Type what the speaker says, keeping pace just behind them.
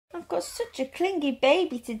I've got such a clingy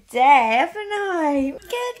baby today, haven't I?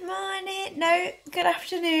 Good morning. No, good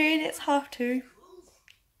afternoon. It's 2:30.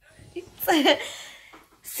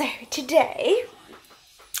 So today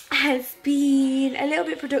has been a little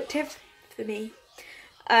bit productive for me.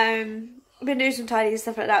 I've been doing some tidying and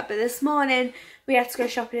stuff like that, but this morning we had to go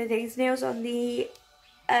shopping and things. Neil's on the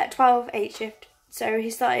 12-8 shift, so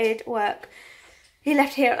he started work. He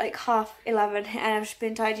left here at like 11:30, and I've just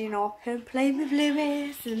been tidying up and playing with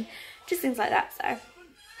Lewis and just things like that. So I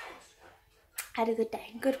had a good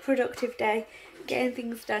day, good productive day, getting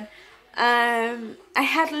things done. I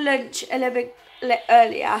had lunch a little bit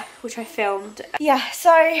earlier, which I filmed. Yeah,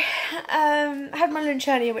 so I had my lunch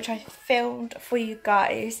earlier, which I filmed for you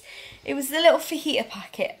guys. It was the little fajita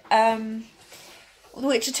packet,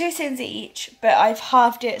 which are 2 cents each, but I've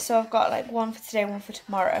halved it, so I've got like one for today, one for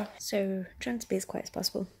tomorrow. So trying to be as quiet as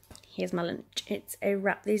possible. Here's my lunch. It's a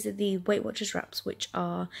wrap. These are the Weight Watchers wraps, which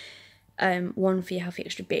are one for your healthy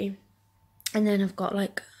extra B. And then I've got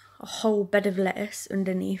like a whole bed of lettuce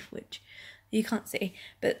underneath, which you can't see,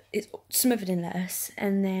 but it's smothered in lettuce.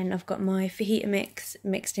 And then I've got my fajita mix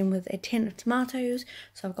mixed in with a tin of tomatoes.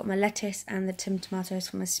 So I've got my lettuce and the tin of tomatoes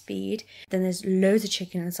for my speed. Then there's loads of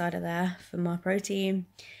chicken inside of there for my protein.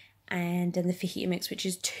 And then the fajita mix, which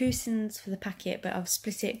is 2 cents for the packet, but I've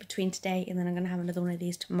split it between today and then I'm going to have another one of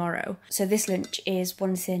these tomorrow. So this lunch is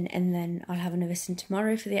 1 cent, and then I'll have another cent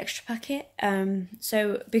tomorrow for the extra packet.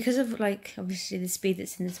 So because of like obviously the speed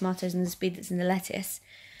that's in the tomatoes and the speed that's in the lettuce,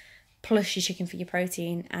 plus your chicken for your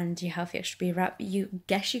protein and your healthy extra B wrap, you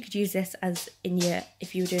guess you could use this as in your,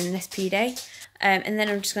 if you were doing an SP day. And then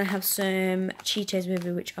I'm just going to have some Cheetos with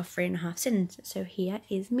it, which are 3.5 cents. So here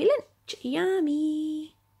is my lunch.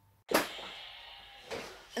 Yummy.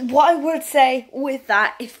 What I would say with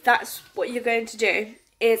that, if that's what you're going to do,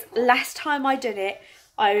 is last time I did it,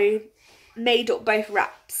 I made up both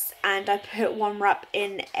wraps and I put one wrap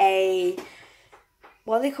in a,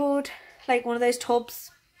 what are they called? Like one of those tubs.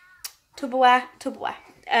 Tupperware,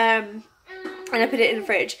 and I put it in the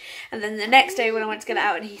fridge, and then the next day when I went to get it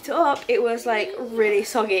out and heat it up, it was like really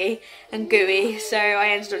soggy and gooey, so I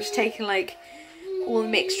ended up just taking like all the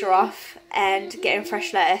mixture off and getting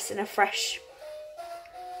fresh lettuce in a fresh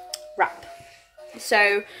wrap.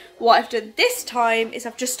 So what I've done this time is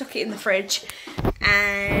I've just stuck it in the fridge,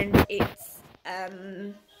 and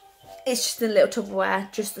it's just a little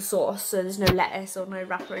Tupperware, just the sauce, so there's no lettuce or no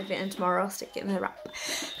wrap or anything, and tomorrow I'll stick it in the wrap.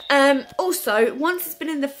 Also, once it's been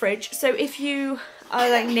in the fridge, so if you are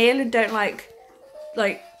like Neil and don't like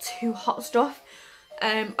too hot stuff,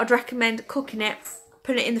 I'd recommend cooking it,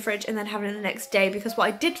 putting it in the fridge and then having it the next day, because what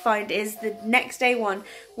I did find is the next day one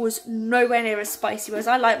was nowhere near as spicy, whereas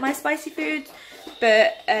I like my spicy food,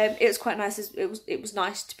 but it was quite nice. It was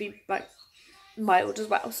nice to be like mild as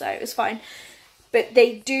well, so it was fine. But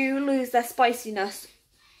they do lose their spiciness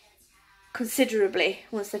considerably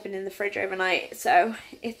once they've been in the fridge overnight. So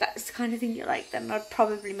if that's the kind of thing you like, then I'd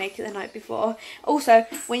probably make it the night before. Also,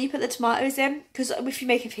 when you put the tomatoes in, because if you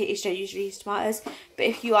make a fajitas, you don't usually use tomatoes, but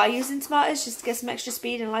if you are using tomatoes just to get some extra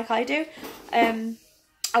speed, and like I do, I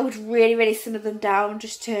would really simmer them down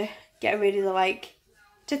just to get rid of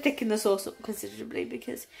to thicken the sauce up considerably,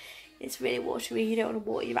 because it's really watery. You don't want to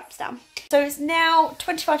water your wraps down. So it's now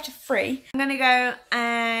 3:25. I'm going to go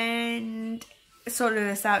and sort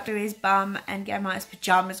Lewis out, do his bum, and get him out of his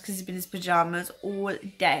pyjamas, because he's been in his pyjamas all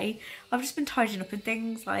day. I've just been tidying up and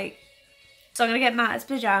things, like, so I'm going to get him out of his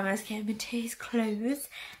pyjamas, get him into his clothes,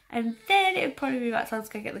 and then it'll probably be about time to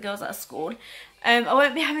go get the girls out of school. I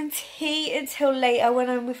won't be having tea until later when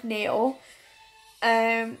I'm with Neil.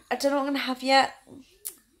 I don't know what I'm going to have yet.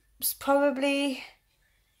 It's probably,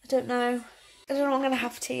 I don't know what I'm going to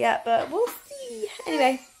have tea yet, but we'll see.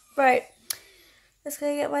 Anyway, right, let's go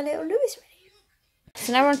get my little Lewis ready.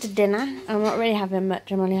 So now we're on to dinner. I'm not really having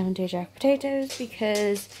much. I'm only having 2 jack potatoes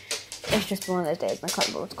because it's just been one of those days and I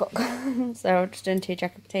can't bother to cook. So I'm just doing 2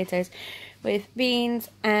 jack potatoes with beans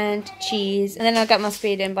and cheese. And then I'll get my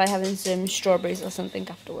speed in by having some strawberries or something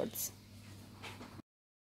afterwards.